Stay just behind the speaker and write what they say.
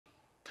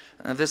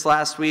This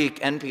last week,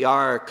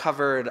 NPR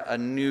covered a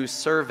new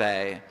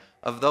survey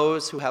of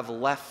those who have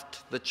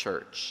left the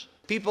church.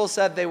 People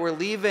said they were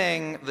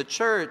leaving the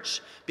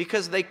church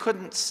because they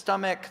couldn't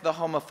stomach the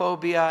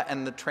homophobia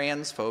and the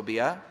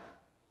transphobia.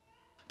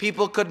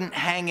 People couldn't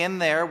hang in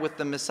there with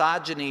the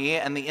misogyny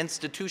and the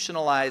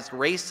institutionalized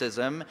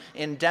racism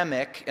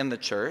endemic in the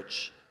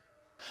church.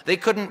 They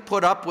couldn't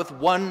put up with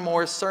one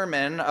more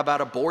sermon about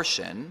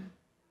abortion.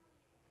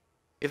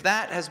 If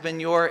that has been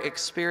your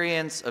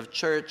experience of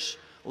church,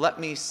 let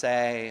me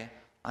say,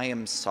 I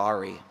am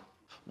sorry.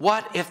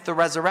 What if the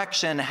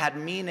resurrection had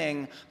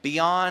meaning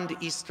beyond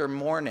Easter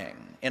morning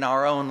in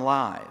our own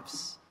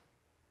lives?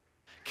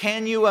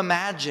 Can you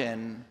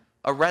imagine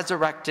a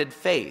resurrected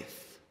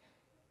faith?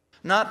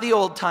 Not the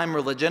old-time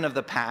religion of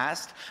the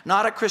past,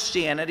 not a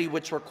Christianity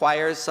which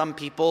requires some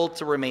people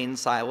to remain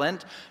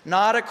silent,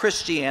 not a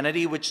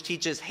Christianity which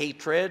teaches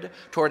hatred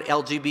toward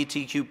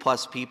LGBTQ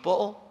plus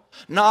people,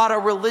 not a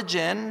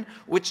religion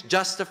which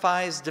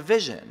justifies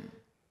division.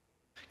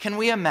 Can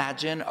we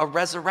imagine a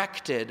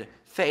resurrected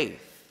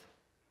faith?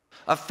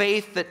 A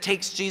faith that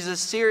takes Jesus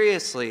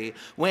seriously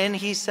when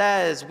he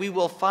says we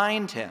will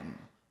find him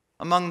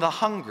among the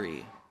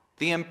hungry,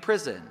 the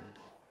imprisoned,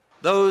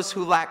 those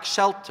who lack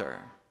shelter,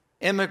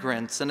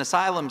 immigrants and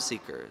asylum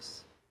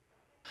seekers?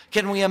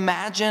 Can we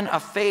imagine a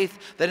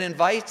faith that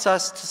invites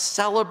us to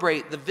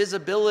celebrate the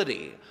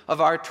visibility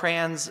of our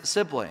trans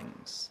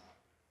siblings?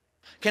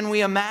 Can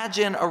we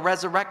imagine a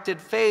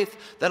resurrected faith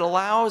that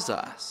allows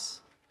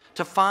us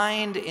to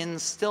find in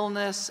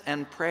stillness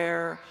and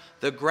prayer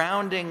the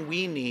grounding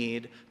we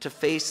need to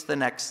face the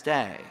next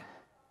day?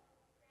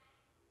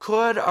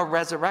 Could a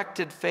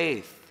resurrected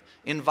faith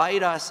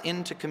invite us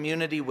into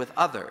community with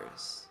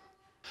others?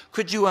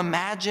 Could you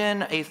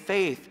imagine a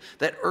faith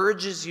that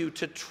urges you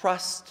to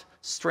trust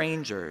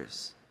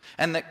strangers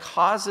and that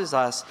causes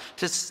us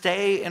to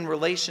stay in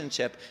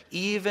relationship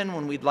even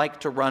when we'd like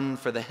to run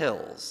for the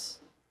hills?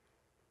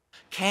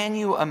 Can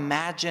you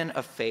imagine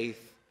a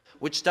faith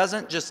which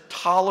doesn't just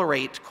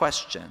tolerate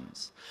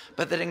questions,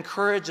 but that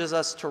encourages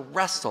us to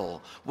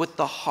wrestle with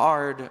the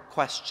hard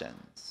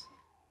questions?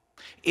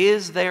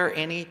 Is there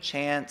any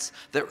chance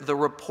that the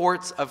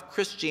reports of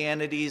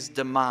Christianity's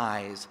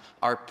demise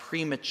are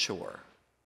premature?